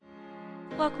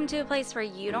Welcome to a place where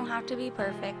you don't have to be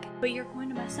perfect. But you're going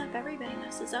to mess up. Everybody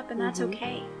messes up, and that's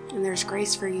okay. And there's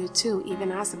grace for you too,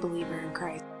 even as a believer in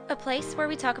Christ. A place where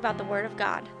we talk about the Word of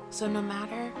God. So no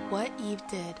matter what Eve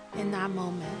did in that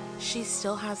moment, she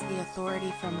still has the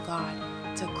authority from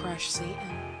God to crush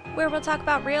Satan. Where we'll talk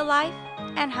about real life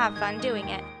and have fun doing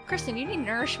it. Kristen, you need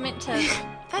nourishment to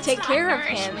take care of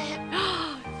him.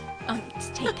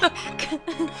 Take that back.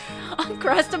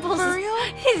 Uncrustables For real?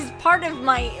 is part of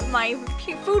my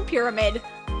food pyramid.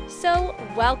 So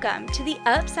welcome to the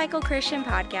Upcycle Christian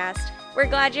Podcast. We're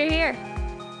glad you're here.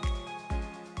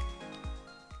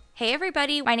 Hey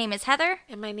everybody, my name is Heather.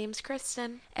 And my name's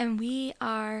Kristen. And we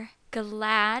are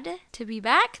glad to be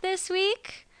back this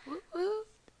week. Woo woo.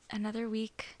 Another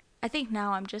week. I think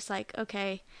now I'm just like,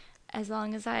 okay, as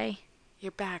long as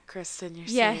You're back, Kristen. You're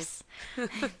yes.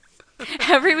 safe.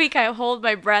 Every week I hold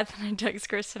my breath and I text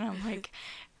Kristen. I'm like,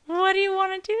 what do you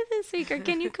want to do this week? Or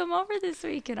can you come over this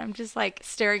week? And I'm just like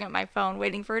staring at my phone,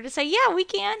 waiting for her to say, yeah, we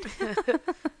can.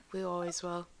 We always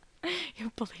will.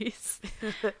 You please.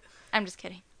 I'm just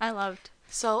kidding. I loved.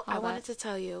 So I all wanted that. to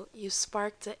tell you, you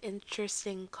sparked an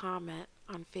interesting comment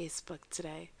on Facebook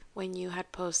today when you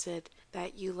had posted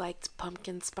that you liked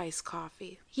pumpkin spice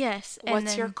coffee. Yes. And What's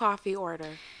then, your coffee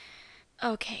order?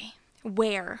 Okay.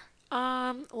 Where?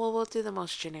 Well, we'll do the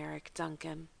most generic,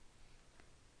 Dunkin'.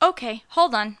 Okay.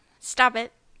 Hold on. Stop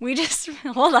it. We just,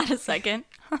 hold on a second.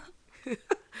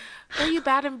 Are you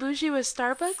bad and bougie with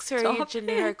Starbucks, or are you Stop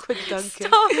generic with Dunkin'?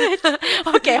 Stop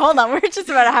it. Okay, hold on. We're just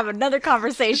about to have another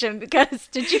conversation because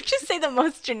did you just say the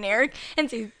most generic and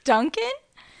say Dunkin'?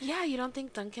 Yeah, you don't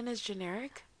think Dunkin' is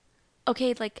generic?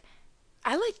 Okay, like,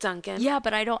 I like Dunkin'. yeah,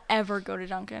 but I don't ever go to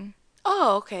Dunkin'.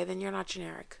 Oh, okay, then you're not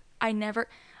generic. I never.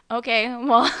 Okay,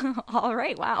 well, all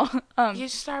right, wow. You're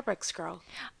Starbucks girl.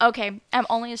 Okay, I'm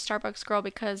only a Starbucks girl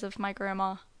because of my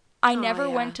grandma. I never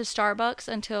yeah. went to Starbucks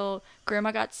until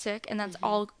grandma got sick, and that's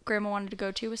all grandma wanted to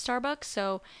go to was Starbucks.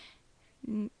 So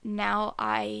now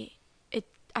I'm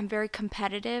very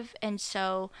competitive, and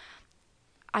so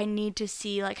I need to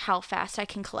see like how fast I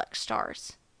can collect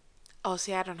stars. Oh,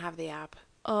 see, I don't have the app.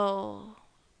 Oh,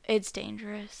 it's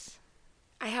dangerous.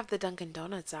 I have the Dunkin'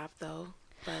 Donuts app, though.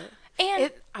 But And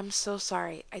I'm so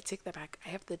sorry. I take that back. I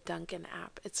have the Dunkin'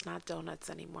 app. It's not donuts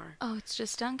anymore. oh, it's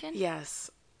just Dunkin'? Yes.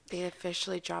 They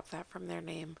officially dropped that from their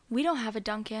name. We don't have a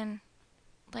Dunkin'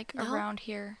 like No? around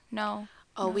here. No.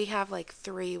 Oh, No. we have like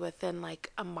 3 within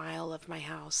like a mile of my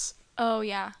house. Oh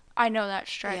yeah, I know that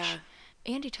stretch.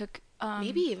 Yeah. Andy took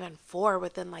Maybe even 4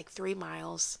 within like 3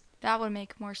 miles. that would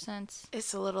make more sense.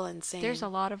 It's a little insane. There's a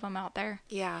lot of them out there.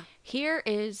 Yeah. Here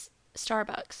is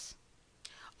Starbucks.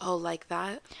 Oh, like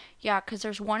that? Yeah, because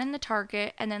there's one in the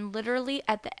Target, and then literally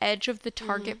at the edge of the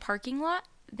Target parking lot,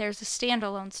 there's a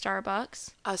standalone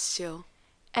Starbucks. Us too.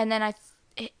 And then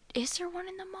is there one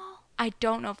in the mall? I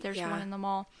don't know if there's Yeah. one in the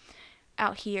mall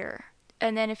out here.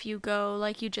 And then if you go,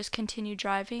 like, you just continue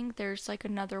driving, there's like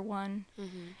another one.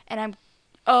 And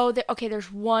okay,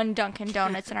 there's one Dunkin'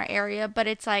 Donuts in our area, but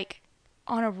it's like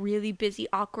on a really busy,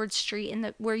 awkward street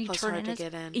where you It's turn hard in. to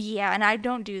get in. Yeah, and I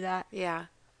don't do that. Yeah.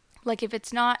 Like, if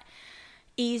it's not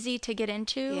easy to get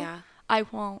into, Yeah. I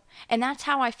won't. And that's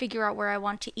how I figure out where I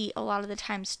want to eat a lot of the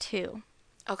times, too.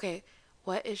 Okay.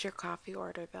 What is your coffee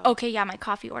order, though? Okay, yeah, my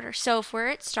coffee order. So if we're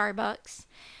at Starbucks,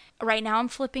 right now I'm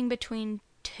flipping between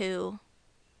 2.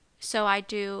 So I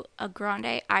do a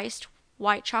grande iced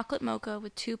white chocolate mocha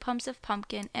with 2 pumps of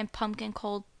pumpkin and pumpkin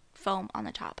cold foam on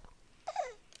the top.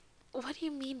 What do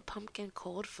you mean pumpkin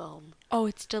cold foam? Oh,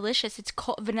 it's delicious. It's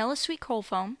vanilla sweet cold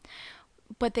foam,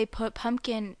 but they put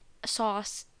pumpkin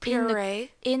sauce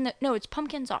Puree? No, it's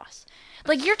pumpkin sauce.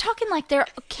 Like, you're talking like they're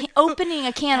opening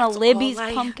a can of Libby's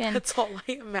pumpkin. That's all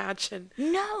I imagine.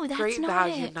 No, that's Great not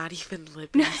value, it. not even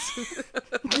Libby's.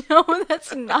 No,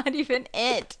 that's not even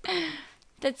it.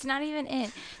 That's not even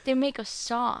it. They make a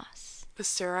sauce. The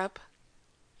syrup?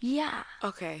 Yeah.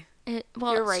 Okay.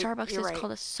 Well, You're right. Starbucks You're is right.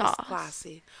 called a sauce. It's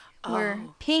classy. We're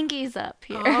Oh. pinkies up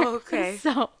here. Oh, okay.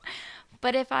 So,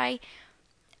 but if I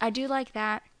do like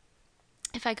that.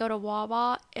 If I go to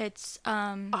Wawa, it's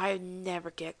I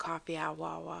never get coffee at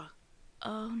Wawa.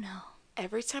 oh no.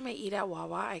 Every time I eat at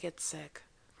Wawa, I get sick.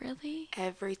 Really?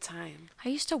 Every time. I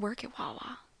used to work at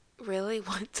Wawa. Really?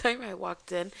 One time I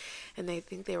walked in and they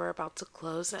think they were about to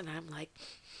close and I'm like,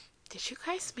 did you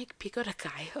guys make pico de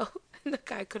gallo? And the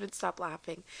guy couldn't stop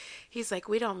laughing. He's like,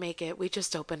 we don't make it. We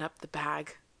just open up the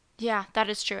bag. Yeah, that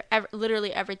is true.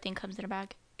 Literally everything comes in a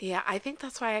bag. Yeah, I think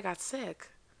that's why I got sick.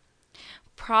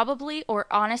 Probably, or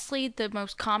honestly, the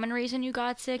most common reason you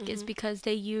got sick is because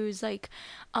they use like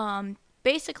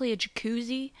basically a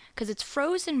jacuzzi because it's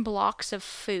frozen blocks of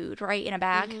food, right, in a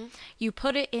bag. You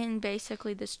put it in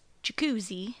basically this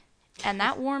jacuzzi, and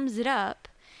that warms it up,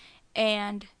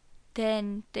 and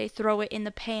then they throw it in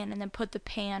the pan and then put the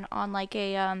pan on like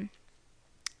a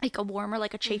warmer,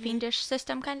 like a chafing dish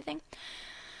system kind of thing.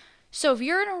 So if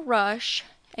you're in a rush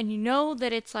and you know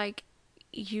that it's like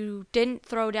you didn't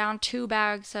throw down 2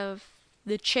 bags of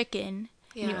the chicken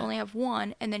and you only have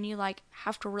one, and then you like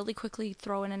have to really quickly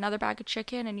throw in another bag of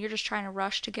chicken and you're just trying to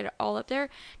rush to get it all up there,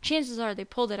 chances are they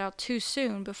pulled it out too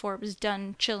soon before it was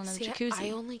done chilling in the jacuzzi.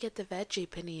 I only get the veggie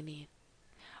panini.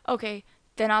 Okay,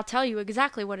 then I'll tell you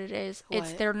exactly what it is. What?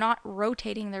 It's they're not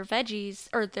rotating their veggies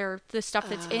or the stuff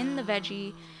that's in the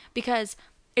veggie because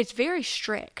it's very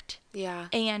strict. Yeah.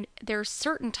 And there's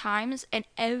certain times, and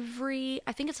I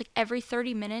think it's like every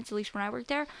 30 minutes, at least when I work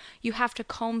there, you have to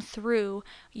comb through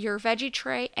your veggie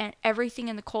tray and everything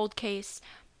in the cold case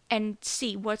and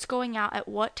see what's going out at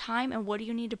what time and what do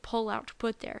you need to pull out to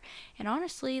put there. And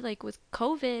honestly, like with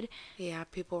COVID, yeah,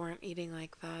 people weren't eating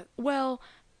like that. well,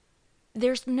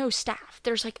 there's no staff.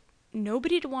 There's like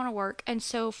nobody to want to work. And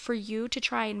so for you to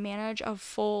try and manage a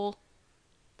full,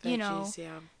 Veggies,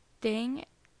 thing,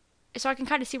 so I can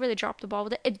kind of see where they dropped the ball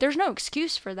with it. There's no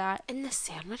excuse for that. And the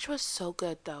sandwich was so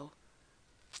good, though.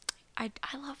 I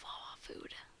love Wawa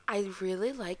food. I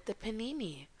really liked the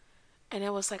panini. And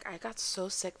it was like, I got so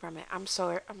sick from it.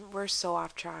 We're so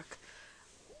off track.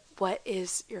 What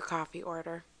is your coffee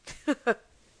order?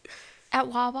 At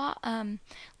Wawa,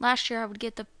 last year I would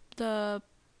get the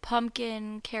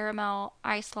pumpkin caramel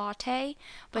iced latte,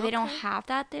 but they don't have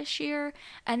that this year.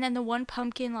 And then the one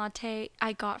pumpkin latte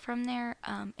I got from there,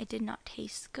 it did not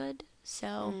taste good.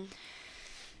 So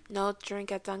No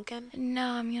drink at Dunkin'?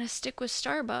 no, I'm gonna stick with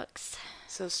Starbucks.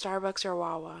 So Starbucks or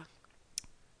Wawa?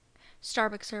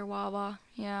 Starbucks or Wawa,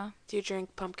 yeah. Do you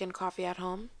drink pumpkin coffee at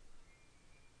home?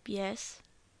 Yes.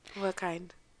 What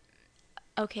kind?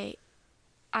 Okay,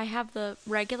 I have the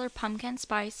regular pumpkin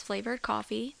spice flavored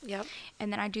coffee. Yep.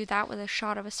 And then I do that with a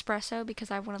shot of espresso because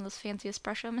I have one of those fancy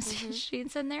espresso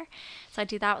machines in there. So I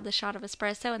do that with a shot of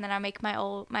espresso, and then I make my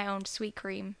own sweet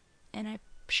cream and I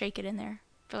shake it in there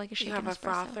for like a shaken espresso. You have a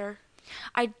frother?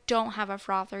 I don't have a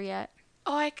frother yet.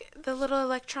 Oh, the little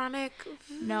electronic?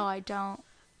 No, I don't.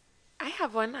 I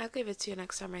have one. I'll give it to you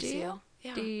next time I see you.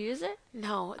 Yeah. Do you use it?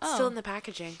 No, it's still in the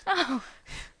packaging. Oh.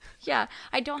 Yeah,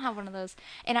 I don't have one of those.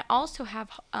 And I also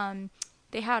have,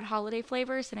 they had holiday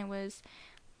flavors, and it was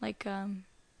like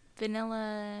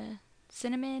vanilla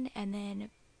cinnamon and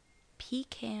then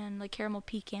pecan, like caramel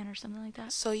pecan or something like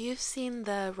that. So you've seen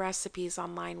the recipes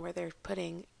online where they're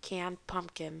putting canned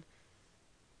pumpkin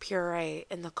puree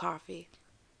in the coffee.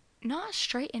 Not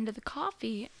straight into the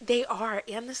coffee. They are,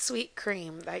 and the sweet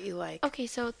cream that you like. Okay,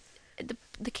 so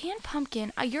the canned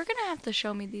pumpkin, you're going to have to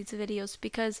show me these videos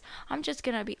because I'm just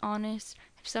going to be honest.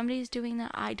 If somebody's doing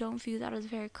that, I don't view that as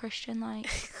very Christian-like.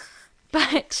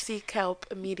 But seek help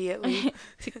immediately.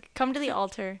 Come to the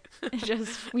altar.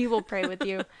 We will pray with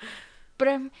you.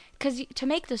 But because to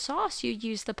make the sauce, you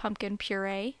use the pumpkin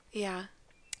puree. Yeah.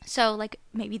 So, like,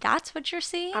 maybe that's what you're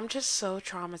seeing? I'm just so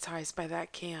traumatized by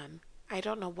that can. I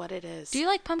don't know what it is. Do you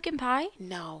like pumpkin pie?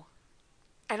 No.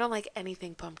 I don't like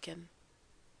anything pumpkin.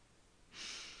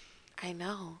 I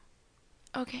know.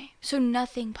 Okay. So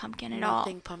nothing pumpkin at all?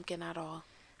 Nothing pumpkin at all.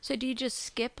 So do you just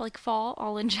skip, like, fall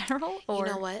all in general? Or?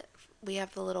 You know what? We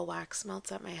have the little wax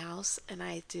melts at my house, and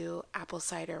I do apple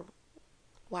cider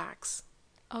wax.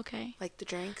 Okay. Like the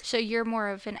drink. So you're more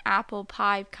of an apple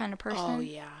pie kind of person? Oh,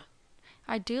 yeah.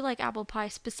 I do like apple pie,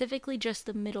 specifically just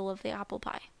the middle of the apple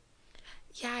pie.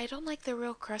 Yeah, I don't like the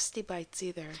real crusty bites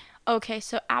either. Okay,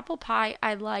 so apple pie,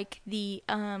 I like the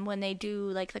when they do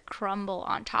like the crumble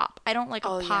on top. I don't like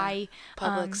a pie. Yeah.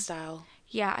 Public style.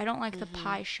 Yeah, I don't like the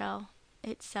pie shell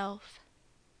itself.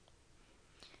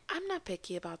 I'm not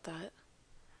picky about that.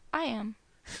 I am.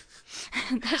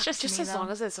 That's just me, as long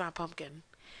as it's not pumpkin.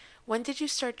 When did you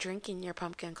start drinking your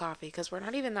pumpkin coffee? Because we're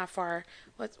not even that far.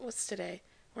 What's today?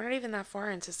 We're not even that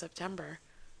far into September.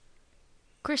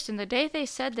 Kristen, the day they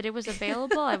said that it was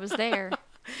available, I was there.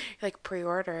 Like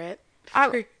pre-order it.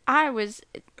 I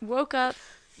woke up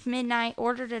midnight,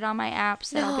 ordered it on my app.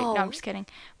 Said no, I'm just kidding.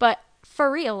 But for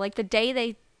real, like the day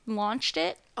they launched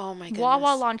it, oh my goodness,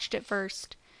 Wawa launched it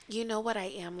first. You know what I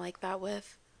am like that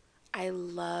with? I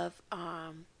love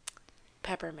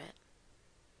peppermint.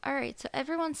 All right, so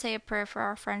everyone say a prayer for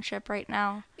our friendship right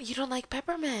now. You don't like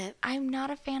peppermint? I'm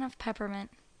not a fan of peppermint.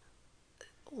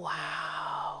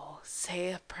 Wow.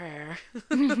 Say a prayer.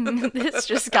 This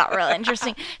just got real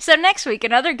interesting. So next week,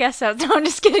 another guest house. No, I'm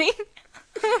just kidding.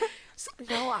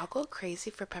 No, I'll go crazy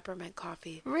for peppermint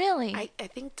coffee. Really? I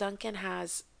think Dunkin'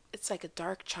 has it's like a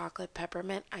dark chocolate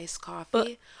peppermint iced But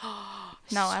coffee. Oh,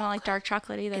 no, I so don't like good. dark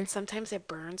chocolate either. And sometimes it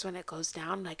burns when it goes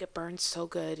down. Like it burns so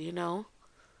good, you know?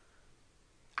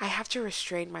 I have to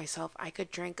restrain myself. I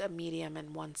could drink a medium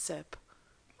in one sip.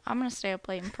 I'm gonna stay up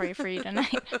late and pray for you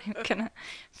tonight. I'm gonna,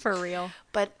 for real.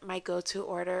 But my go-to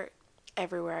order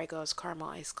everywhere I go is caramel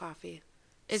iced coffee.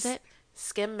 Is it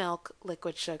Skim milk,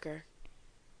 liquid sugar.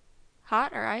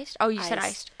 hot or iced? Oh, you said Iced.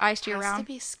 iced. Iced year Has to round.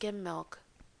 be skim milk.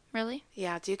 Really?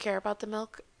 Yeah, do you care about the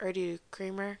milk or do you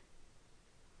creamer?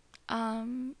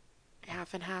 Um,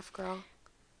 Half and half, girl.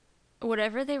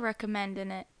 whatever they recommend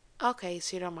in it. Okay,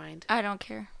 so you don't mind. I don't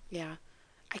care. Yeah.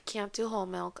 I can't do whole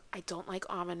milk. I don't like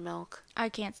almond milk. I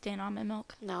can't stand almond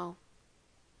milk. No.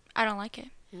 I don't like it.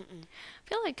 Mm-mm. I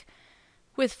feel like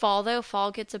with fall though,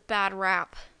 fall gets a bad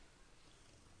rap.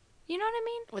 You know what I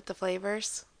mean? With the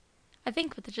flavors? I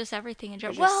think with just everything in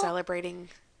You're general. just celebrating.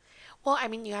 Well, I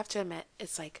mean, you have to admit,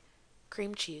 it's like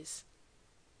cream cheese,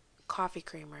 coffee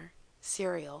creamer,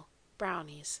 cereal,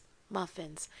 brownies,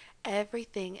 muffins.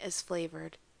 Everything is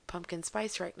flavored pumpkin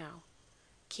spice right now.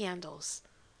 Candles.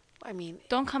 I mean,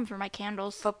 Don't come for my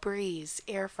candles. Febreze,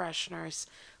 air fresheners,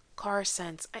 car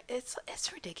scents.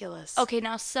 It's ridiculous. Okay,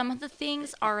 now some of the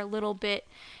things are a little bit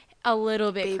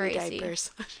Baby crazy.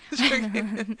 diapers.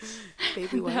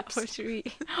 Baby wipes. That would be.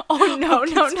 Oh no,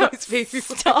 no, no! Spice baby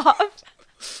wipes. Stop.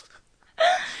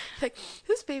 Like,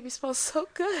 this baby smells so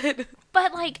good.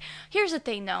 But like, here's the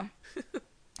thing though.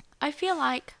 I feel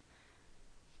like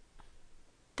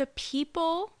the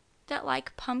people that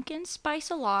like pumpkin spice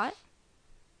a lot,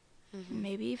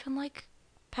 maybe even like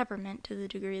peppermint to the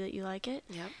degree that you like it,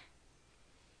 Yep.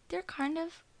 they're kind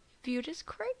of viewed as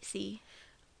crazy.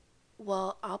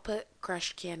 Well, I'll put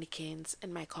crushed candy canes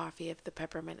in my coffee if the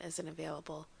peppermint isn't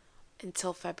available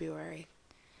until February.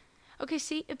 Okay,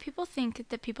 see, if people think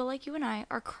that people like you and I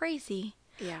are crazy.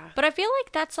 Yeah. But I feel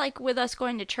like that's like with us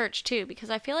going to church too, because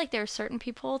I feel like there are certain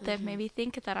people that maybe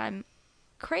think that I'm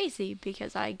crazy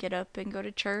because I get up and go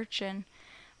to church and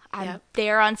I'm Yep.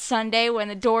 there on Sunday when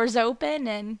the doors open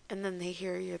and And then they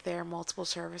hear you're there multiple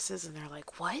services and they're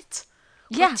like, what?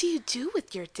 yeah. What do you do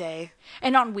with your day?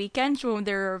 And on weekends when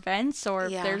there are events or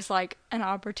if Yeah. there's like an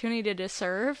opportunity to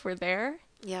serve, we're there.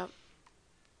 Yep.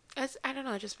 I don't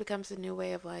know, it just becomes a new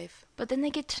way of life. But then they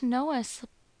get to know us.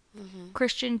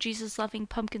 Christian, Jesus loving,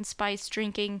 pumpkin spice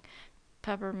drinking,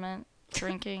 peppermint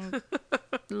drinking,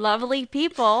 lovely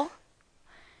people.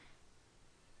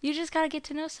 You just gotta get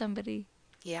to know somebody.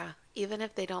 Yeah. Even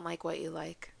if they don't like what you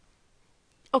like.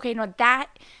 Okay, no,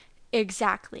 that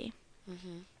exactly.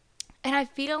 And I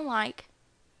feel like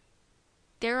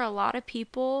there are a lot of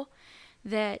people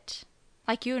that,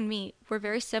 like you and me, we're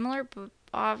very similar, but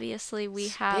obviously we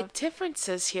have Big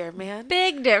differences here, man.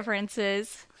 big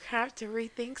differences. Have to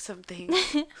rethink some things.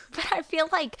 But I feel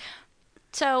like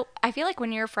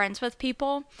when you're friends with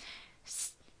people,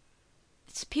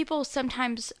 people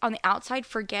sometimes on the outside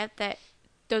forget that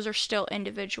those are still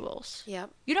individuals. Yep.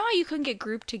 You know how you can get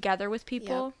grouped together with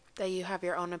people? Yep. That you have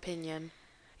your own opinion.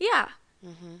 Yeah.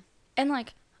 And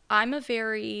like, I'm a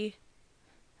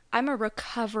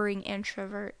recovering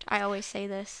introvert. I always say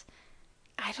this.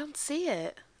 I don't see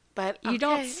it, but You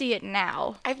don't okay. see it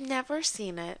now. I've never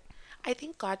seen it. I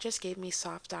think God just gave me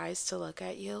soft eyes to look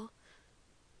at you.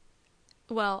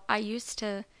 Well, I used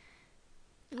to.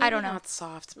 Maybe I don't know. Not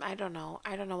soft. I don't know.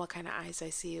 I don't know what kind of eyes I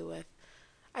see you with.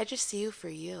 I just see you for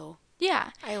you.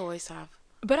 Yeah. I always have.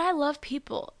 But I love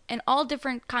people and all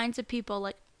different kinds of people.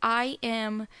 Like, I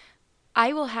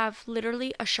will have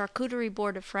literally a charcuterie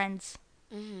board of friends.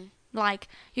 Like,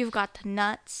 you've got the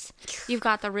nuts, you've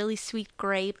got the really sweet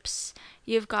grapes,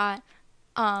 you've got,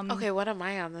 Okay, what am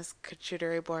I on this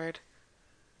charcuterie board?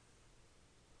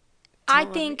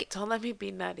 Don't let me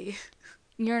be nutty.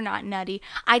 You're not nutty.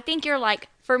 I think you're like,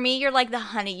 for me, you're like the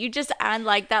honey. You just add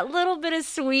like that little bit of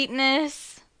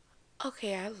sweetness.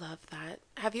 Okay, I love that.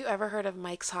 Have you ever heard of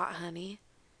Mike's Hot Honey?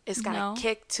 It's got No. a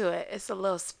kick to it. It's a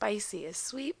little spicy. It's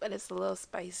sweet, but it's a little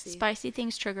spicy. Spicy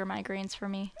things trigger migraines for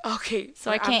me. Okay,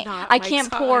 So I'm I not can't Mike's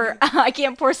Hot pour, Honey. I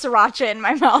can't pour sriracha in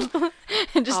my mouth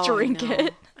and just Oh, drink I know.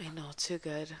 it. I know, too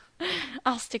good.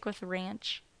 I'll stick with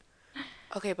ranch.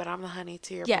 Okay, but I'm the honey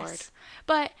to your board. Yes.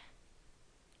 But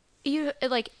you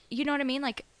know what I mean?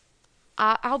 Like,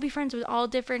 I'll be friends with all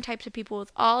different types of people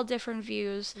with all different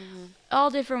views, all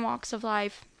different walks of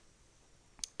life.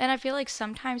 And I feel like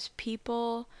sometimes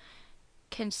people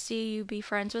can see you be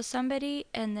friends with somebody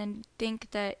and then think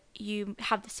that you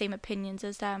have the same opinions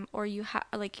as them, or you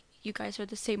like you guys are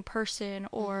the same person,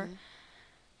 or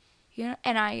you know.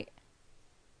 And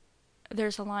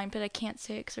there's a line, but I can't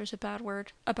say it because there's a bad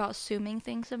word about assuming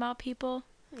things about people.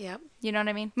 Yep. You know what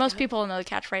I mean? Most Yep. people know the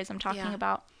catchphrase I'm talking Yeah.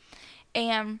 about.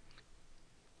 And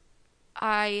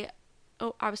I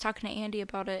was talking to Andy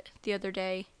about it the other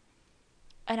day,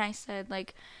 and I said,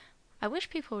 like, I wish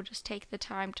people would just take the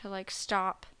time to, like,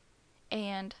 stop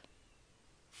and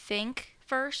think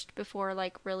first before,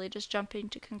 like, really just jumping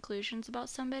to conclusions about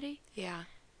somebody. Yeah.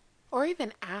 Or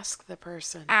even ask the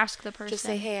person. Ask the person. Just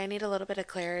say, hey, I need a little bit of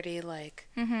clarity. Like,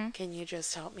 Mm-hmm. can you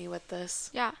just help me with this?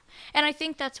 Yeah. And I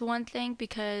think that's one thing,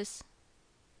 because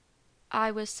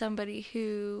I was somebody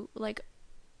who, like,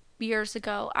 years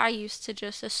ago, I used to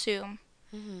just assume.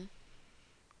 Mm-hmm.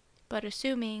 But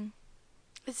assuming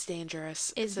It's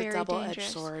dangerous. is It's very a double-edged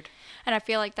dangerous. sword. And I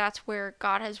feel like that's where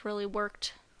God has really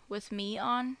worked with me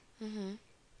on. Mm-hmm.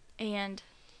 And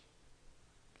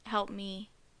helped me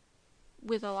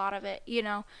with a lot of it, you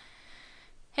know.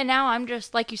 And now I'm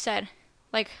just, like you said,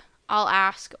 like, I'll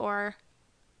ask or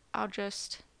I'll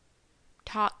just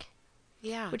talk.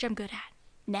 Yeah. Which I'm good at.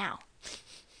 Now.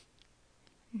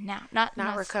 Not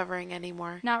recovering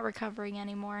anymore. Not recovering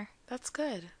anymore. That's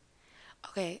good.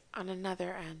 Okay, on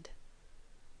another end.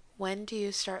 When do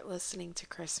you start listening to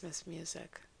Christmas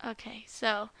music? Okay,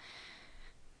 so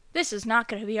this is not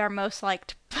going to be our most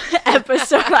liked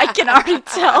episode. I can already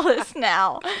tell this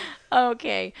now.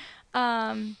 Okay.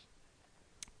 Let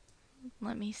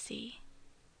me see.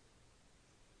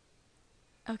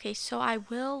 Okay, so I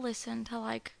will listen to,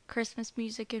 like, Christmas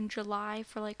music in July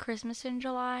for, like, Christmas in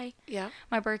July. Yeah.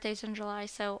 My birthday's in July,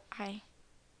 so I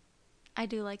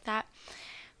do like that.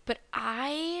 But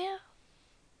I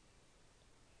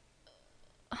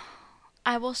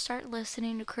will start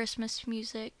listening to Christmas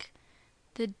music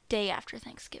the day after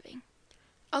Thanksgiving.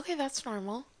 Okay, that's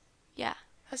normal. Yeah.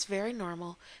 That's very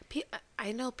normal.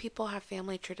 I know people have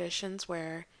family traditions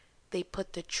where they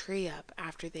put the tree up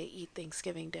after they eat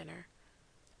Thanksgiving dinner.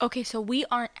 Okay, so we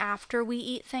aren't after we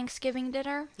eat Thanksgiving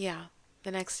dinner. Yeah, the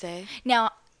next day.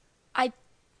 Now,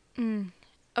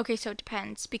 okay, so it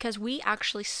depends, because we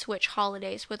actually switch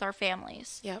holidays with our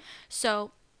families. Yep.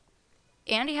 So,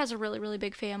 Andy has a really, really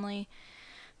big family.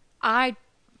 I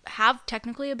have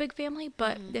technically a big family,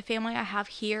 but the family I have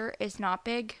here is not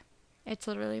big. It's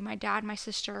literally my dad, my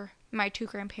sister, my 2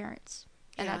 grandparents,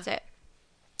 and that's it.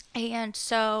 And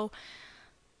so,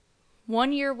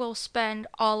 one year we'll spend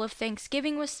all of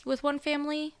Thanksgiving with one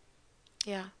family.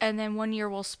 Yeah. And then one year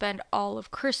we'll spend all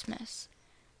of Christmas.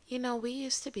 You know, we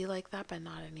used to be like that, but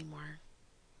not anymore.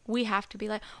 We have to be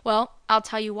like, well, I'll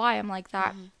tell you why I'm like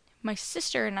that. My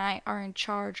sister and I are in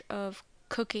charge of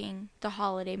cooking the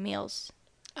holiday meals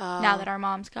now that our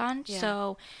mom's gone. Yeah.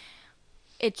 So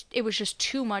it was just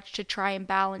too much to try and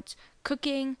balance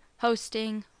cooking,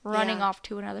 hosting, running off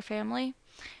to another family.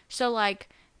 So, like,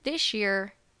 this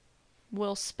year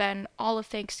we'll spend all of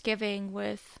Thanksgiving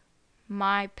with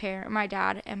my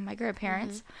dad and my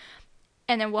grandparents.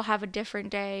 And then we'll have a different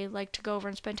day, like, to go over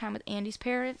and spend time with Andy's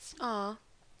parents. Aw.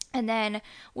 And then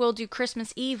we'll do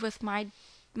Christmas Eve with my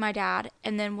dad,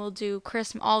 and then we'll do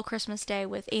all Christmas Day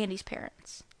with Andy's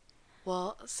parents.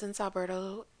 Well, since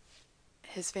Alberto,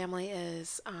 his family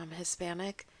is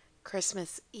Hispanic,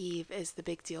 Christmas Eve is the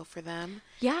big deal for them.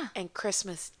 Yeah. And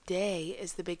Christmas Day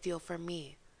is the big deal for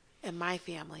me and my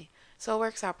family. So it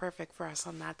works out perfect for us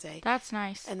on that day. That's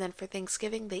nice. And then for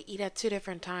Thanksgiving, they eat at 2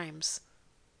 different times.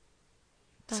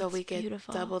 So we get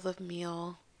beautiful. double the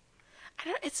meal.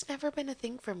 It's never been a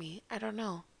thing for me. I don't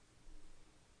know.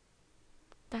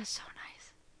 That's so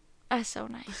nice. That's so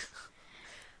nice.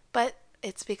 But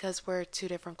it's because we're 2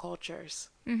 different cultures.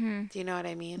 Do you know what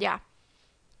I mean? Yeah.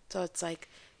 So it's like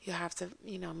you have to,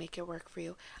 make it work for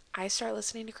you. I start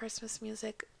listening to Christmas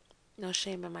music. No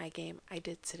shame in my game. I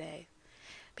did today.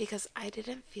 Because I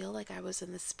didn't feel like I was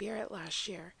in the spirit last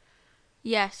year.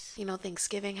 Yes.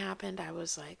 Thanksgiving happened. I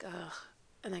was like, ugh.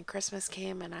 And then Christmas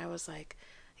came and I was like,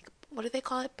 what do they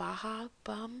call it? Baja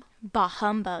bum? Bah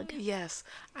humbug. Yes.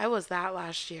 I was that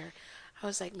last year. I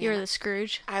was like, man. You're the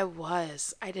Scrooge. I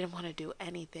was. I didn't want to do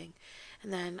anything.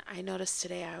 And then I noticed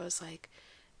today, I was like,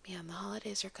 man, the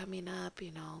holidays are coming up,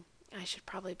 I should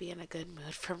probably be in a good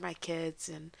mood for my kids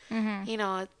and,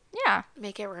 Yeah.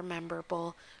 make it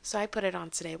rememberable. So I put it on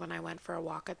today when I went for a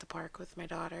walk at the park with my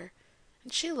daughter.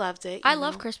 And she loved it. I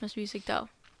love Christmas music, though.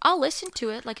 I'll listen to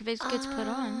it, like, if it gets put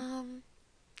on.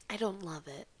 I don't love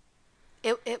it.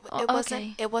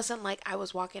 It wasn't like I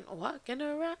was walking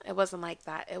around. It wasn't like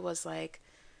that. It was like.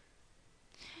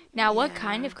 Now, what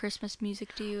kind of Christmas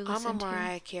music do you listen to? I'm a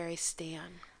Mariah Carey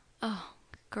stan. Oh,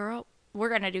 girl. We're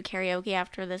going to do karaoke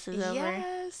after this is over.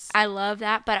 Yes. I love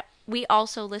that. But we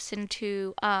also listen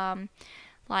to,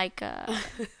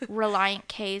 Reliant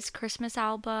K's Christmas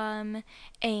album.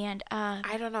 And,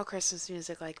 I don't know Christmas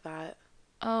music like that.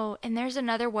 oh, and there's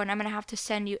another one I'm going to have to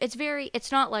send you.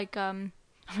 It's not like,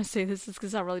 I'm gonna say this is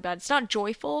gonna sound really bad. It's not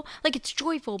joyful. Like, it's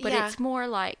joyful, but Yeah. it's more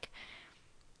like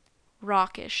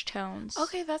rockish tones.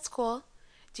 Okay, that's cool.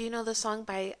 Do you know the song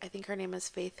by, I think her name is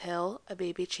Faith Hill, A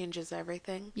Baby Changes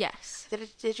Everything? Yes.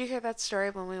 Did you hear that story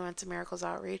when we went to Miracles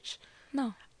Outreach?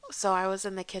 No. So I was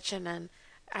in the kitchen and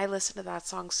I listened to that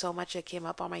song so much it came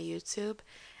up on my YouTube.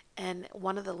 And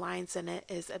one of the lines in it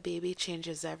is, A baby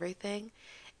changes everything.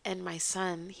 And my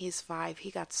son, he's 5,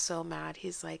 he got so mad.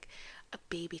 He's like, a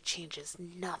baby changes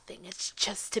nothing. It's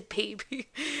just a baby.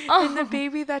 And the Oh.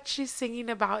 baby that she's singing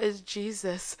about is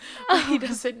Jesus. But he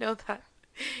doesn't know that.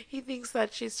 He thinks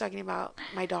that she's talking about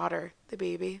my daughter, the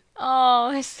baby.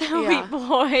 Oh, sweet Yeah.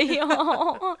 boy.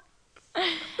 Oh.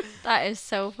 That is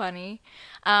so funny.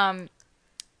 Um,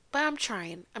 But I'm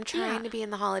trying. I'm trying to be in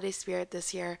the holiday spirit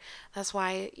this year. That's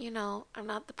why, I'm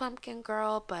not the pumpkin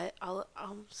girl, but I'll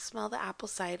smell the apple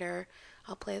cider.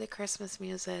 I'll play the Christmas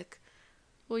music.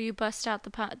 will you bust out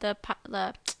the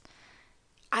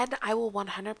I will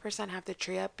 100% have the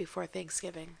tree up before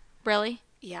Thanksgiving. really?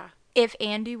 Yeah. If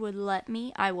Andy would let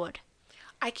me, I would.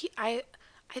 I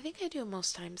think I do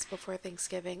most times before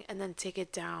Thanksgiving and then take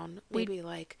it down. Maybe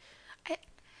like I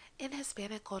in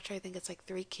Hispanic culture I think it's like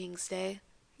Three Kings Day.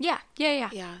 Yeah. Yeah.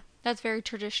 That's very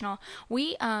traditional.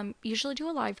 We usually do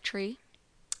a live tree.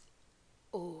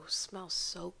 Oh, smells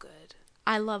so good.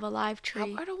 I love a live tree.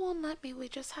 Alberta won't let me. We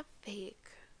just have fake.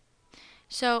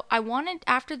 So I wanted,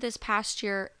 after this past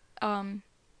year,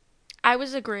 I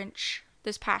was a Grinch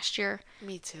this past year.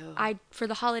 Me too. For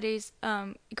the holidays,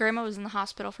 Grandma was in the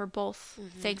hospital for both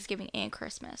Thanksgiving and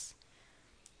Christmas,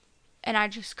 and I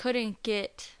just couldn't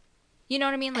get, you know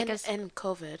what I mean, like and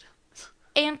COVID.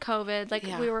 and COVID, like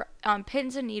Yeah. we were on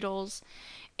pins and needles,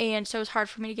 and so it was hard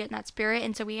for me to get in that spirit.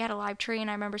 And so we had a live tree, and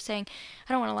I remember saying,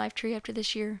 I don't want a live tree after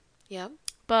this year, Yep.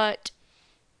 but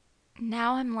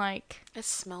now I'm like, It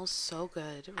smells so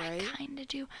good, I right? kind of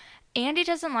do. Andy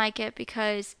doesn't like it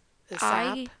because The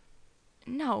sap.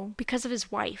 No, because of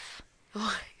his wife.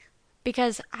 Why?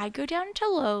 Because I go down to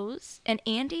Lowe's and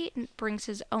Andy brings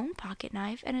his own pocket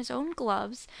knife and his own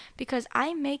gloves because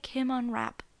I make him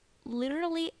unwrap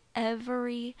literally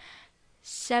every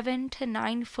 7 to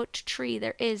 9 foot tree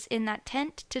there is in that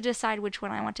tent to decide which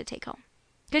one I want to take home.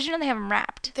 Because they have them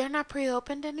wrapped. They're not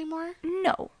pre-opened anymore?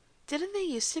 No. Didn't they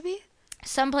used to be?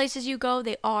 Some places you go,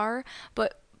 they are,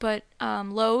 but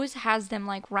Lowe's has them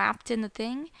like wrapped in the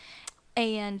thing,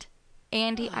 and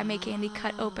I make Andy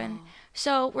cut open.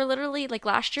 So we're literally like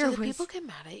last year Do the was people get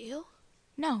mad at you?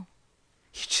 no.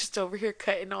 You're just over here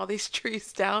cutting all these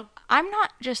trees down. I'm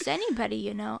not just anybody,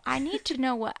 you know. I need to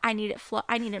know what I need it.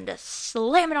 I need him to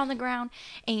slam it on the ground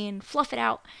and fluff it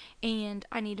out, and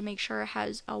I need to make sure it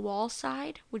has a wall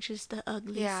side, which is the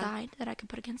ugly Yeah. side that I can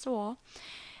put against the wall,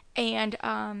 and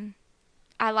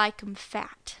I like them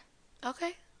fat.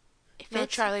 Okay. If No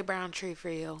it's Charlie Brown tree for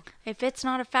you. if it's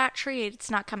not a fat tree, it's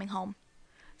not coming home.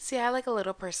 See, I like a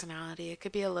little personality. It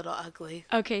could be a little ugly.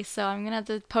 Okay, so I'm gonna have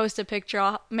to post a picture.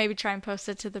 I'll maybe try and post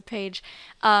it to the page.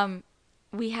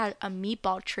 We had a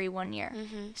meatball tree one year.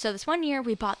 So this one year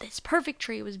we bought this perfect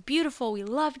tree. It was beautiful. We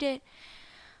loved it.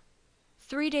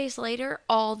 3 days later,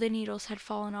 all the needles had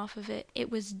fallen off of it. It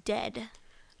was dead.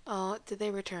 Oh, did they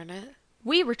return it?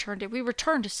 We returned it. We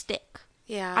returned a stick.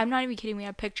 Yeah. I'm not even kidding. We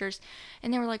had pictures.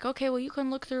 And they were like, okay, well, you can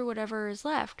look through whatever is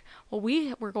left. Well,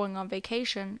 we were going on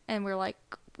vacation, and we're like,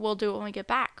 we'll do it when we get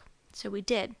back. So we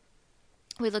did.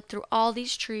 We looked through all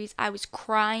these trees. I was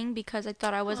crying because I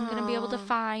thought I wasn't going to be able to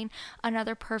find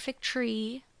another perfect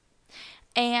tree.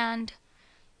 And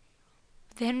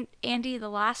then Andy, the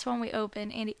last one we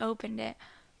opened, Andy opened it.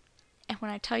 And when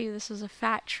I tell you this was a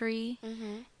fat tree,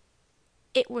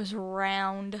 it was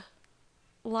round.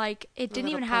 Like it didn't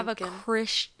little even have pumpkin.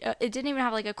 it didn't even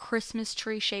have like a Christmas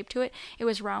tree shape to it. It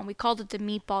was round. We called it the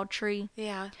meatball tree.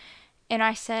 Yeah. And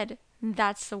I said,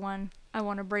 that's the one I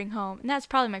want to bring home. And that's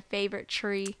probably my favorite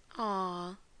tree.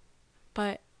 Aw.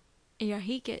 But yeah,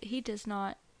 he does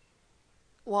not.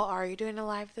 Well, are you doing a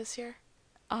live this year?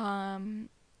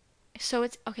 So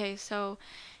it's okay. So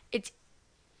it's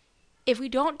if we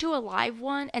don't do a live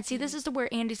one, and see, this is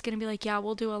where Andy's gonna be like, yeah,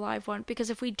 we'll do a live one, because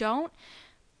if we don't,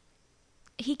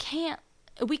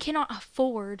 we cannot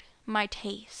afford my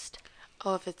taste.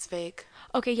 Oh, if it's fake.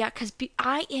 Okay, yeah, because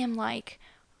I am like,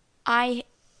 I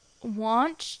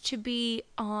want to be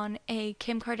on a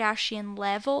Kim Kardashian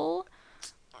level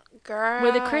Girl,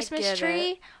 with a I Christmas get tree,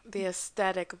 it. The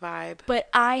aesthetic vibe. but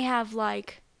I have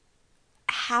like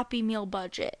Happy Meal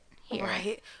budget here.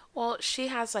 Right. Well, she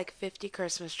has like 50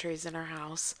 Christmas trees in her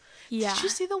house. Yeah. Did you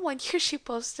see the one year she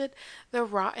posted the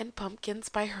rotten pumpkins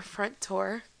by her front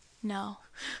door? No.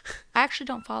 I actually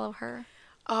don't follow her.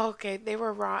 Oh, okay. They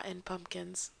were rotten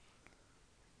pumpkins.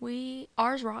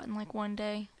 Ours rotten like one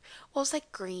day. Well, it was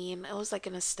like green. It was like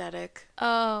an aesthetic.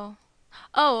 Oh,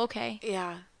 okay.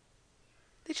 Yeah.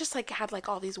 They just like had like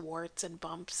all these warts and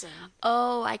bumps and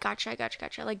Oh, I gotcha.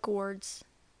 Like gourds.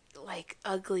 like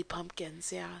ugly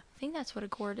pumpkins. Yeah. I think that's what a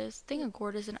gourd is. I think a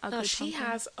gourd is an ugly No, she pumpkin.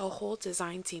 has a whole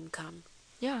design team come.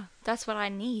 Yeah, that's what I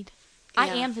need. I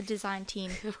Yeah. am the design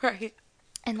team. Right.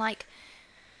 And like,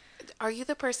 Are you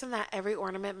the person that every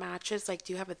ornament matches? Like,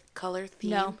 do you have a color theme?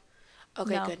 No.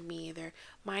 Okay, No. good. Me either.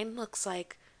 Mine looks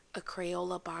like a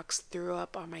Crayola box threw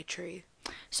up on my tree.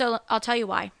 so I'll tell you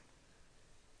why.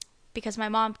 Because my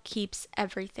mom keeps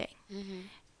everything.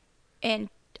 And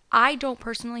I don't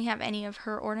personally have any of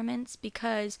her ornaments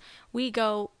because we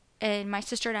go and my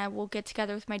sister and I will get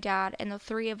together with my dad and the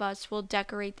three of us will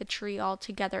decorate the tree all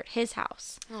together at his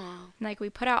house. Oh. And, like, we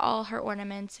put out all her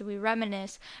ornaments and we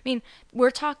reminisce. I mean,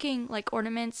 we're talking like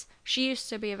ornaments. She used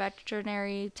to be a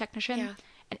veterinary technician. Yeah.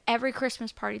 And every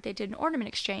Christmas party they did an ornament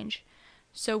exchange.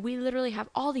 So we literally have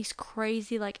all these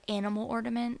crazy like animal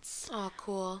ornaments. Oh,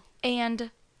 cool.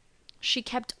 And she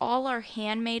kept all our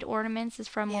handmade ornaments is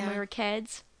from when we Yeah. were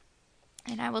kids.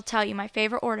 And I will tell you, my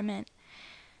favorite ornament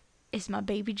is my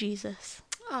baby Jesus.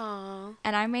 Oh.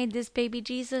 And I made this baby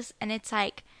Jesus, and it's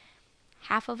like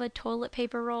half of a toilet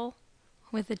paper roll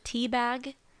with a tea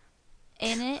bag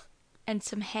in it, and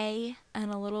some hay,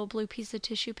 and a little blue piece of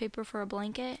tissue paper for a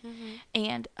blanket.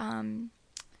 And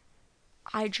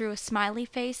I drew a smiley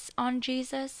face on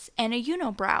Jesus and a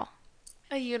unibrow.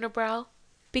 A unibrow.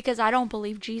 Because I don't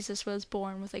believe Jesus was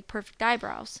born with like perfect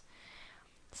eyebrows.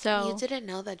 So You didn't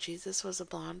know that Jesus was a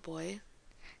blonde boy?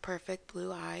 Perfect,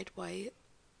 blue-eyed, white.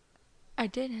 I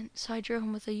didn't. So I drew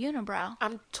him with a unibrow.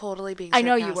 I'm totally being I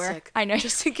sarcastic. know you were. I know.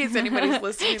 Just in case anybody's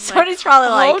listening. Somebody's probably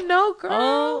like, oh no, girl.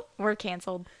 oh, we're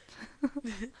canceled.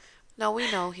 No, we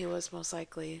know he was most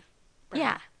likely brown.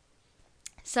 Yeah.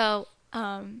 So,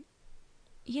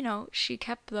 she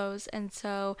kept those. And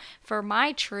so for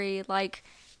my tree, like,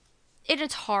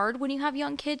 it's hard when you have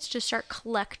young kids to start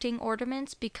collecting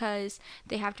ornaments because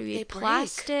they have to be They break.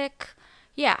 plastic.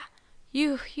 Yeah.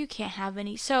 You can't have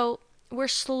any. So we're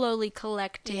slowly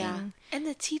collecting. Yeah. And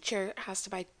the teacher has to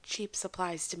buy cheap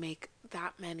supplies to make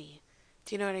that many.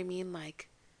 Do you know what I mean? Like,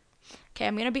 Okay,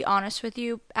 I'm going to be honest with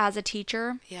you. As a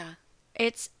teacher, yeah.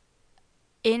 it's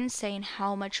insane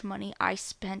how much money I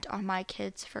spent on my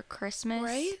kids for Christmas.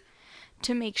 Right?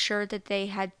 To make sure that they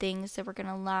had things that were going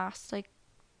to last, like,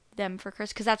 them for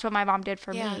Christmas. Because that's what my mom did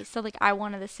for Yeah. me. So, like, I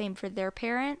wanted the same for their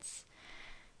parents.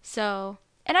 So,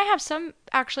 and I have some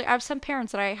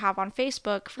parents that I have on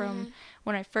Facebook from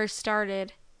when I first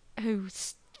started who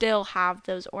still have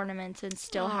those ornaments and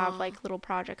still have, like, little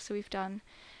projects that we've done.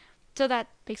 So that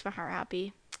makes my heart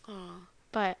happy. Aw.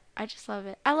 But I just love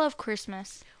it. I love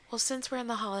Christmas. Well, since we're in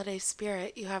the holiday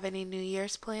spirit, you have any New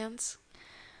Year's plans?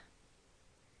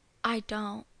 I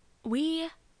don't.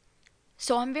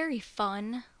 So I'm very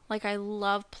fun. Like, I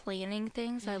love planning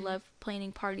things. I love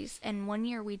planning parties. And one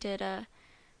year we did a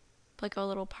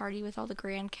little party with all the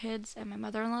grandkids at my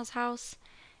mother-in-law's house.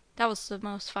 That was the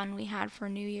most fun we had for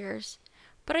New Year's.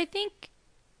 But I think,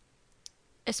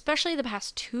 especially the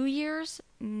past 2 years,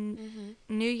 New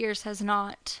Year's has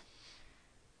not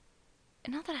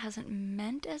that it hasn't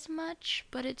meant as much,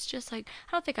 but it's just like,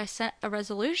 I don't think I set a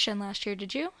resolution last year,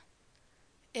 did you?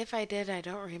 If I did, I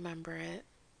don't remember it.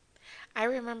 I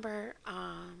remember,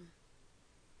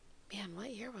 man, what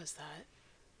year was that?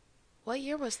 What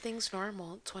year was things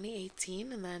normal?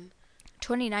 2018 and then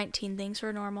 2019 things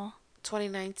were normal.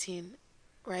 2019,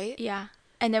 right? Yeah.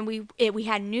 And then we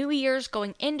had New Year's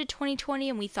going into 2020,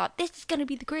 and we thought this is gonna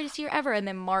be the greatest year ever. And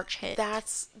then March hit.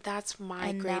 That's my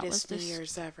And that greatest was New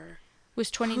Year's ever. Was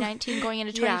 2019 going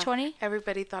into 2020? Yeah,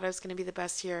 everybody thought it was going to be the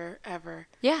best year ever.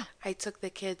 Yeah. I took the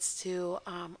kids to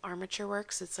Armature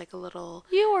Works. It's like a little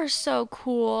You are so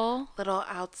cool.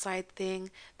 outside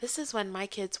thing. This is when my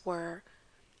kids were,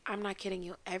 I'm not kidding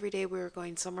you, every day we were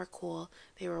going somewhere cool.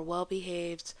 They were well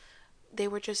behaved. They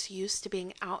were just used to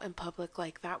being out in public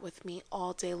like that with me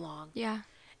all day long. Yeah.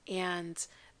 And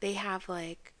they have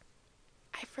like,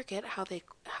 I forget how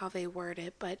they word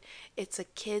it, but it's a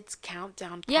kids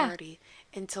countdown party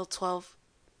until 12.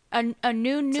 A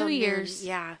new New till Year's. Noon.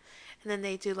 Yeah. And then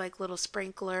they do like little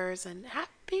sprinklers and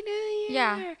Happy New Year.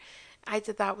 Yeah. I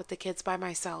did that with the kids by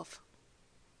myself.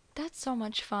 That's so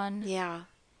much fun. Yeah.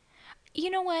 You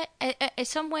know what? In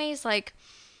some ways, like,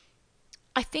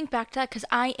 I think back to that because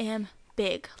I am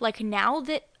big. Like, now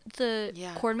that the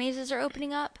corn mazes are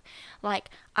opening up, like,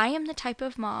 I am the type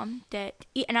of mom that,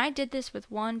 and I did this with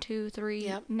 1, 2,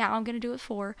 3, now I'm going to do it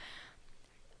 4.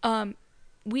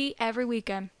 We, every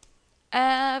weekend,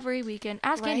 every weekend.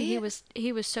 Ask Andy, Right?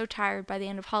 he was so tired by the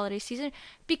end of holiday season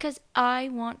because I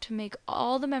want to make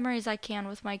all the memories I can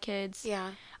with my kids.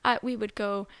 Yeah. We would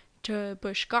go to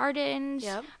Busch Gardens.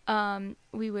 Yep.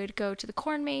 We would go to the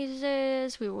corn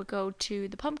mazes. We would go to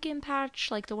the pumpkin patch,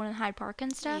 like the one in Hyde Park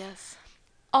and stuff. Yes.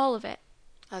 All of it.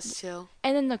 Us too.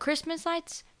 And then the Christmas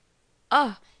lights.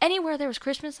 Anywhere there was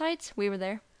Christmas lights, we were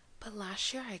there. But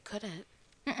last year I couldn't.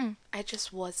 Mm-mm. I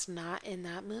just was not in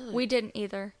that mood. We didn't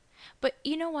either. But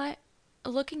you know what?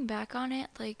 Looking back on it,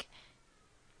 like,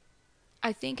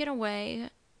 I think in a way,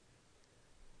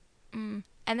 and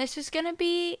this is going to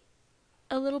be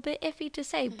a little bit iffy to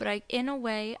say, but in a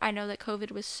way, I know that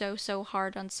COVID was so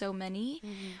hard on so many.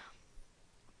 Mm-hmm.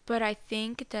 But I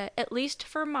think that, at least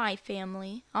for my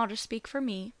family, I'll just speak for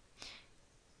me,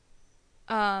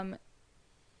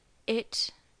 it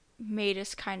made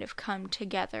us kind of come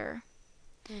together.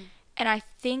 And I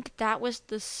think that was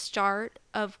the start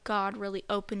of God really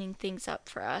opening things up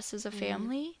for us as a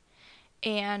family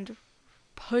and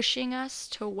pushing us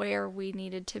to where we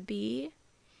needed to be.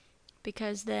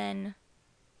 Because then,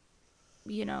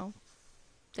 you know,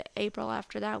 the April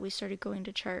after that, we started going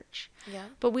to church. Yeah.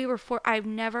 But we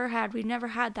never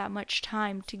had that much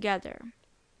time together.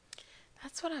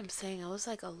 That's what I'm saying. It was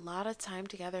like a lot of time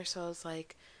together. So it was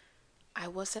like, I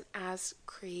wasn't as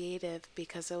creative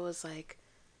because it was like,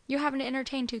 You're having to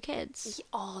entertain 2 kids.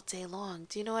 all day long.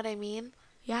 Do you know what I mean?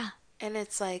 Yeah. And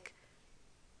it's like,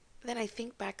 then I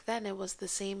think back then it was the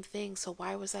same thing. So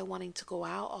why was I wanting to go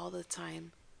out all the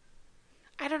time?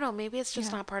 I don't know. Maybe it's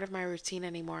just not part of my routine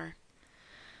anymore.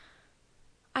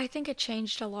 I think it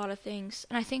changed a lot of things.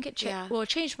 And I think it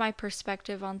changed my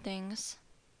perspective on things.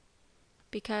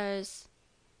 Because,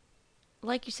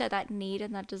 like you said, that need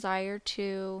and that desire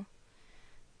to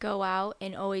go out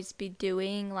and always be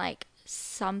doing, like,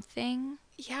 something.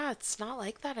 Yeah, it's not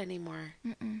like that anymore.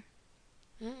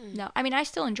 No, I mean, I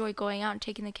still enjoy going out and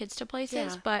taking the kids to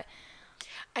places, but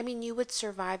I mean, you would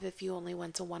survive if you only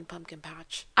went to one pumpkin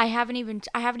patch. I haven't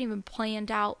even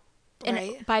planned out. And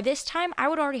Right? by this time, I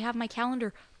would already have my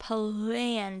calendar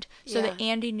planned so that Yeah.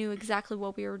 Andy knew exactly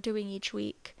what we were doing each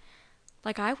week.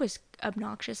 Like, I was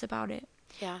obnoxious about it.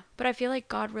 Yeah. But I feel like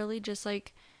God really just,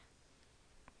 like,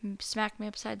 smacked me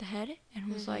upside the head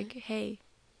and was like, hey.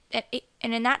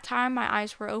 And in that time, my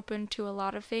eyes were open to a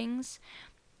lot of things.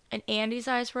 And Andy's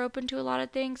eyes were open to a lot of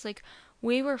things. Like,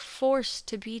 we were forced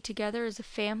to be together as a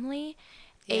family.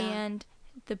 Yeah. And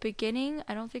the beginning,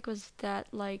 I don't think was that,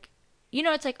 like, you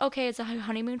know, it's like, okay, it's a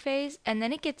honeymoon phase. And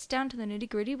then it gets down to the nitty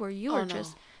gritty where you are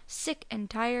just sick and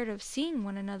tired of seeing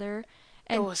one another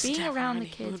and being around the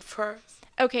kids. For us.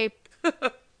 Okay,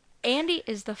 Andy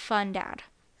is the fun dad.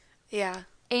 Yeah.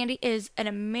 Andy is an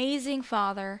amazing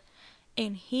father.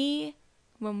 And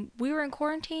when we were in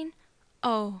quarantine,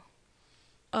 oh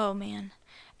man.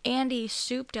 Andy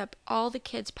souped up all the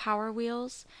kids' Power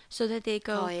Wheels so that they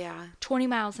go 20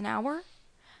 miles an hour.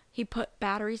 He put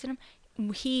batteries in them.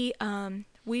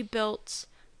 We built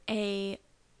a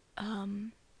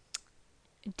DIY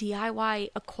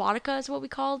Aquatica is what we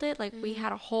called it. Like, we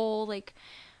had a whole, like,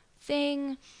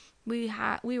 thing. We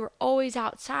were always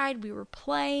outside. We were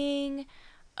playing.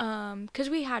 'Cause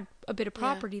we had a bit of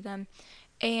property then.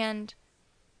 And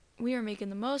we were making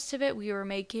the most of it. We were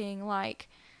making, like,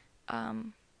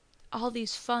 all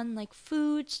these fun, like,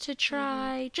 foods to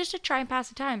try, just to try and pass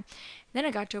the time. Then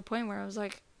I got to a point where I was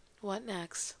like, what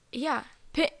next? Yeah.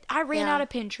 I ran out of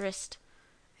Pinterest.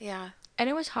 Yeah. And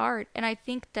it was hard. And I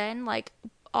think then, like,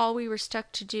 all we were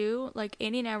stuck to do, like,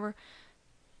 Andy and I were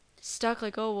stuck,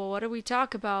 like, oh, well, what do we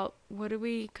talk about?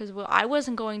 Because, well, I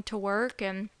wasn't going to work,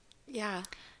 and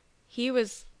he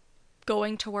was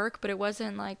going to work, but it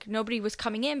wasn't like nobody was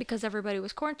coming in because everybody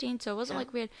was quarantined, so it wasn't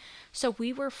like so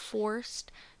we were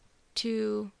forced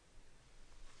to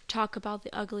talk about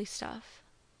the ugly stuff,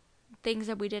 things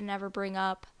that we didn't ever bring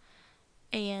up,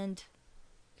 and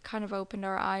kind of opened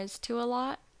our eyes to a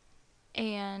lot.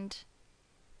 And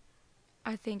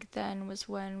I think then was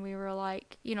when we were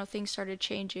like, you know, things started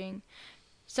changing.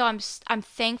 So I'm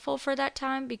thankful for that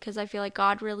time because I feel like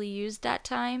God really used that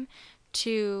time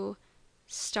to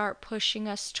start pushing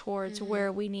us towards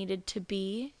where we needed to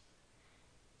be.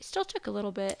 It still took a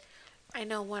little bit. I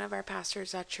know one of our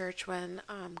pastors at church, when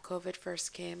COVID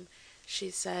first came, she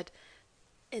said,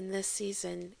 in this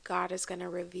season, God is going to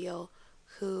reveal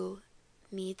who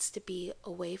needs to be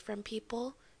away from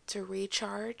people to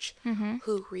recharge,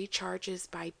 who recharges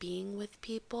by being with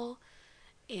people.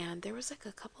 And there was like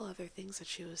a couple other things that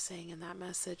she was saying in that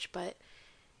message, but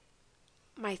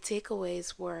my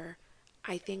takeaways were,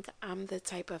 I think I'm the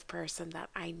type of person that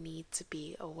I need to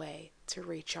be away to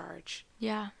recharge.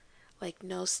 Yeah. Like,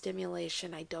 no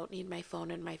stimulation. I don't need my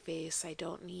phone in my face. I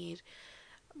don't need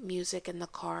music in the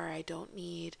car. I don't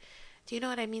need. Do you know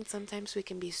what I mean? Sometimes we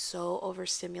can be so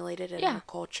overstimulated in Yeah. our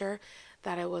culture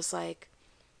that it was like,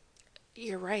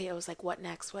 you're right. It was like, what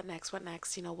next? What next? What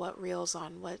next? You know, what reels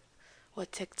on? What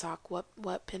TikTok?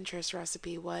 What Pinterest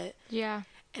recipe? What? Yeah.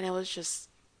 And it was just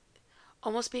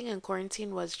almost being in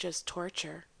quarantine was just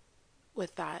torture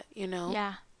with that, you know?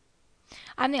 Yeah.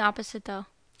 I'm the opposite though.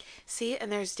 See,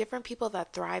 and there's different people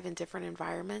that thrive in different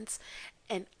environments.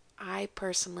 And I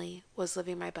personally was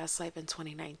living my best life in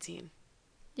 2019.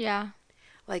 Yeah.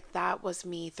 Like, that was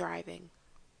me thriving,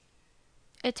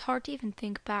 It's hard to even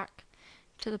think back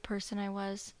to the person I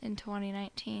was in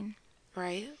 2019.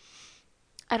 right?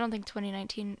 I don't think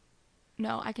 2019,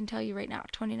 no, I can tell you right now,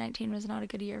 2019 was not a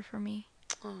good year for me.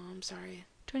 Oh, I'm sorry.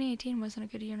 2018 wasn't a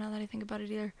good year now that I think about it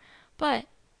either. But,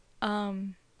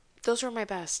 Those were my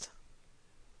best.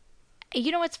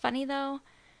 you know what's funny though?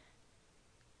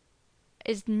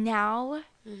 Is now,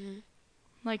 Hmm.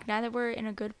 like now that we're in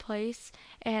a good place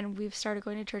and we've started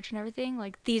going to church and everything,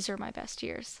 like these are my best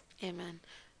years. Amen.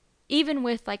 Even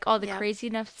with like all the Yep. crazy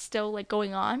enough still like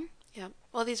going on. Yep.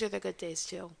 Well, these are the good days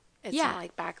too. It's Yeah. not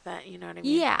like back then, you know what I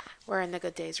mean? Yeah. We're in the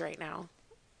good days right now.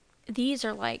 These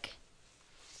are like,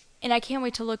 and I can't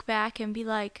wait to look back and be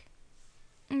like,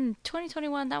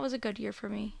 2021, that was a good year for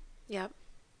me. Yep.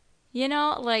 You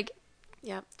know, like,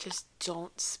 Yep. Just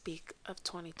don't speak of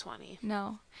 2020.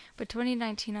 no. But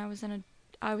 2019, I was in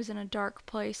a dark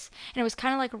place, and it was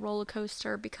kind of like a roller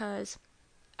coaster because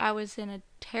I was in a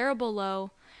terrible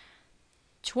low.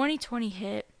 2020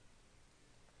 hit.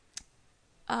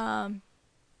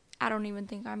 I don't even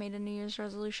think I made a New Year's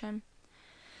resolution.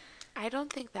 I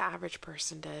don't think the average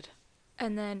person did.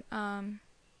 And then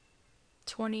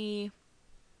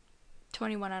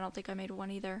 2021, I don't think I made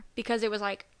one either because it was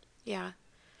like, Yeah.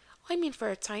 Well, I mean, for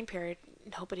a time period,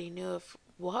 nobody knew of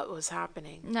what was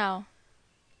happening. no.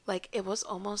 Like, it was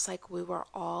almost like we were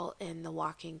all in The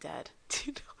Walking Dead. Do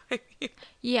you know what I mean?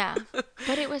 Yeah.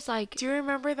 But it was like Do you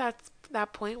remember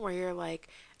that point where you're like,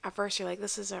 at first you're like,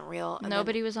 this isn't real, and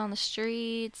nobody was on the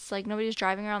streets, like nobody was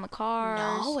driving around the then cars.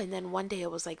 no, and then one day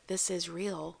it was like, this is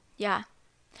real. Yeah.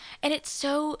 And it's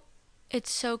so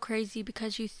crazy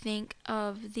because you think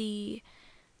of the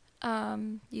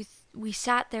we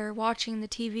sat there watching the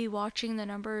TV, watching the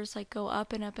numbers like go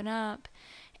up and up and up,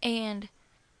 and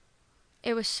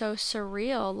it was so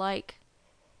surreal. Like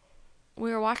we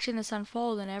were watching this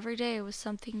unfold, and every day it was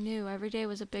something new. Every day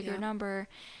was a bigger Yep. number,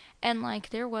 and like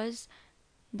there was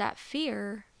that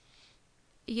fear,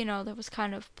 you know, that was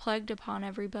kind of plagued upon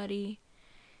everybody,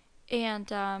 and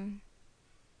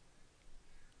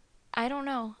I don't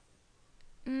know.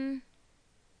 Mm,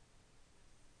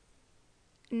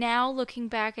 Now looking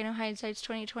back, I know hindsight's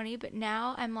 2020, but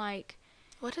now I'm like,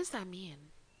 What does that mean?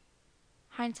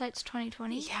 hindsight's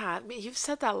 2020. Yeah, I mean, you've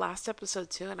said that last episode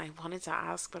too, and I wanted to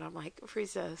ask, but I'm like,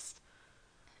 resist.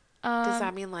 Does that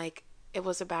Um, mean like it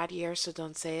was a bad year, so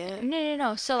don't say it?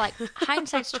 no. So like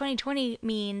hindsight's 2020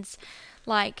 means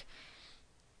like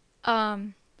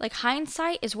like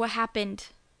hindsight is what happened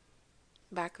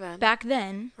Back then? back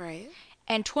then, Right?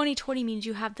 and 2020 means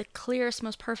you have the clearest,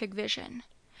 most perfect vision.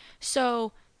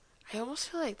 So I almost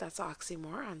feel like that's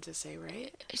oxymoron to say,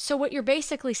 right? so what you're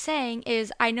basically saying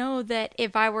is I know that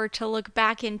if I were to look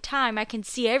back in time, I can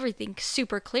see everything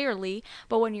super clearly,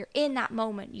 but when you're in that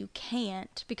moment, you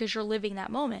can't because you're living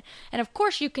that moment. And of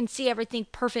course, you can see everything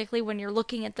perfectly when you're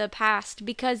looking at the past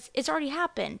because it's already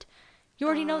happened. You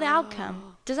already know the outcome.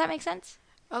 Oh. Does that make sense?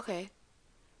 Okay.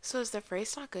 So is the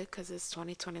phrase not good because it's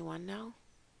 2021 now?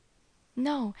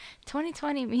 No.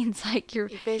 2020 means like your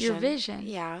vision.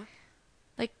 Yeah.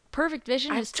 Like perfect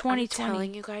vision is I'm 2020.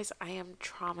 telling you guys, I am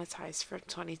traumatized for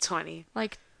 2020.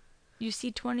 Like you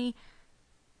see 20.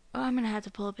 Oh, I'm going to have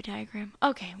to pull up a diagram.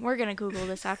 Okay, we're going to Google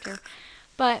this after.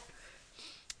 But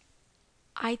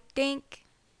I think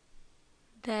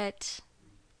that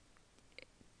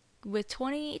with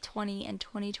 2020 and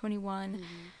 2021,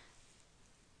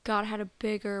 God had a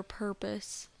bigger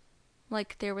purpose.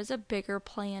 Like there was a bigger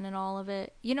plan in all of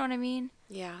it. You know what I mean?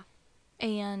 Yeah.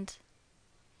 And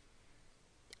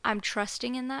I'm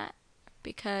trusting in that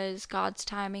because God's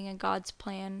timing and God's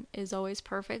plan is always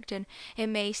perfect. And it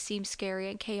may seem scary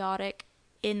and chaotic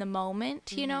in the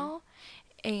moment, you know,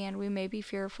 and we may be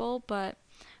fearful, but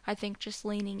I think just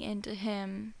leaning into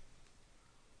Him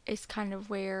is kind of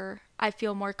where I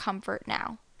feel more comfort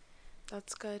now.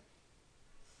 That's good.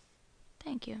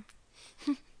 Thank you.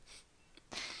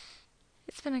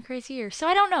 It's been a crazy year. So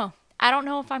I don't know. I don't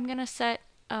know if I'm going to set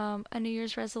a New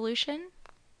Year's resolution.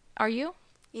 Are you?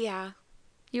 Yeah.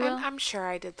 You will? I'm sure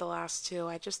I did the last two.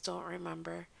 I just don't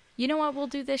remember. You know what we'll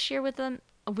do this year with them?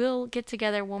 We'll get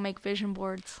together. We'll make vision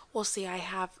boards. Well, see, I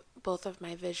have both of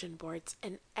my vision boards,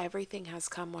 and everything has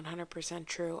come 100%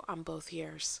 true on both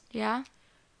years. Yeah?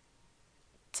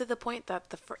 To the point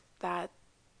that that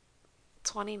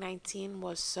 2019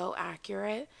 was so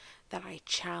accurate that I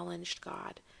challenged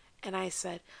God. And I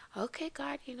said, okay,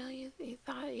 God, you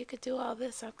thought you could do all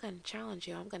this. I'm going to challenge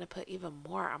you. I'm going to put even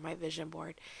more on my vision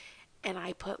board. And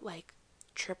I put like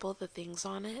triple the things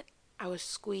on it. I was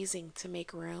squeezing to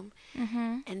make room.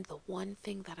 Mm-hmm. And the one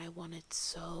thing that I wanted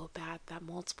so bad that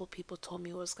multiple people told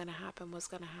me was going to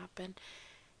happen,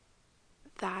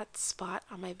 that spot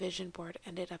on my vision board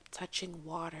ended up touching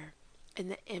water.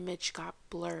 And the image got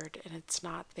blurred and it's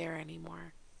not there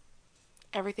anymore.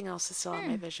 Everything else is still on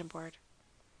my vision board.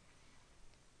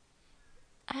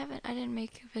 I didn't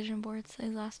make vision boards the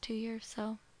last 2 years,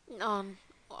 so.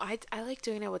 I like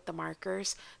doing it with the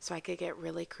markers so I could get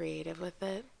really creative with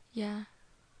it. Yeah.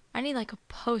 I need like a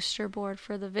poster board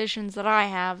for the visions that I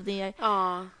have, the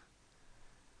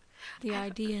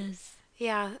ideas.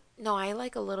 Yeah, no, I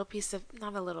like a little piece of,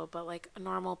 not a little, but like a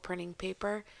normal printing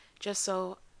paper just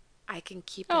so I can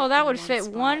keep it. Oh, that in would one fit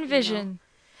spot, one vision.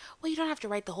 Well, you don't have to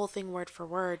write the whole thing word for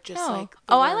word, just No. like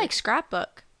Oh, I like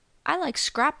scrapbook. I like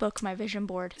scrapbook my vision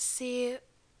board. See,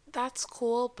 that's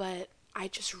cool, but I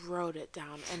just wrote it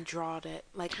down and drawed it.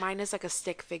 Like mine is like a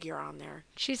stick figure on there.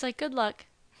 She's like, good luck.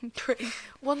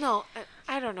 Well, no,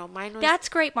 I don't know. Mine was. That's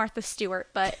great, Martha Stewart,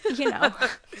 but,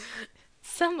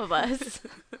 some of us.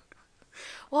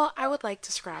 Well, I would like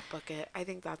to scrapbook it. I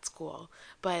think that's cool.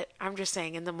 But I'm just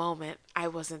saying, in the moment, I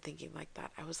wasn't thinking like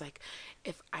that. I was like,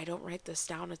 if I don't write this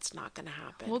down, it's not going to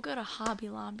happen. We'll go to Hobby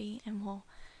Lobby and we'll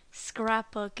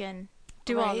scrapbook and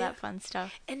do all that fun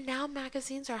stuff. And now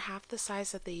magazines are half the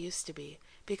size that they used to be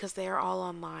because they are all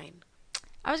online.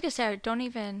 I was going to say, I don't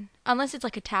even, unless it's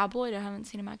like a tabloid, I haven't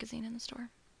seen a magazine in the store.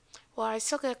 Well, I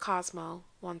still get Cosmo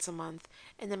once a month,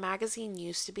 and the magazine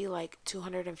used to be like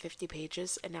 250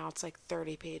 pages, and now it's like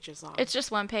 30 pages long. It's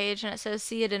just one page, and it says,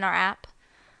 see it in our app.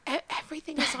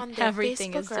 Everything is on their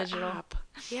Everything Facebook is digital. or app.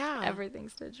 Yeah.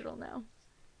 Everything's digital now.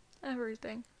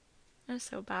 Everything. It's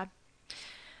so bad.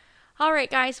 All right,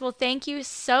 guys. Well, thank you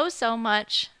so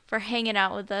much for hanging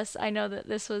out with us. I know that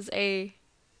this was a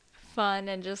fun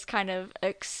and just kind of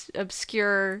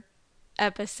obscure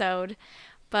episode,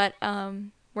 but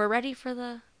we're ready for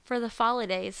the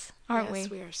fall-idays, aren't we? Yes,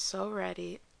 we are so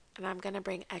ready. And I'm going to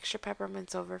bring extra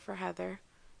peppermints over for Heather.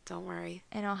 Don't worry.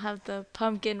 And I'll have the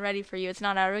pumpkin ready for you. It's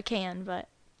not out of a can, but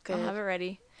Good. I'll have it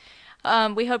ready.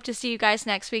 We hope to see you guys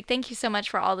next week. Thank you so much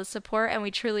for all the support, and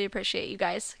we truly appreciate you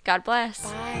guys. God bless.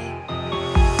 Bye.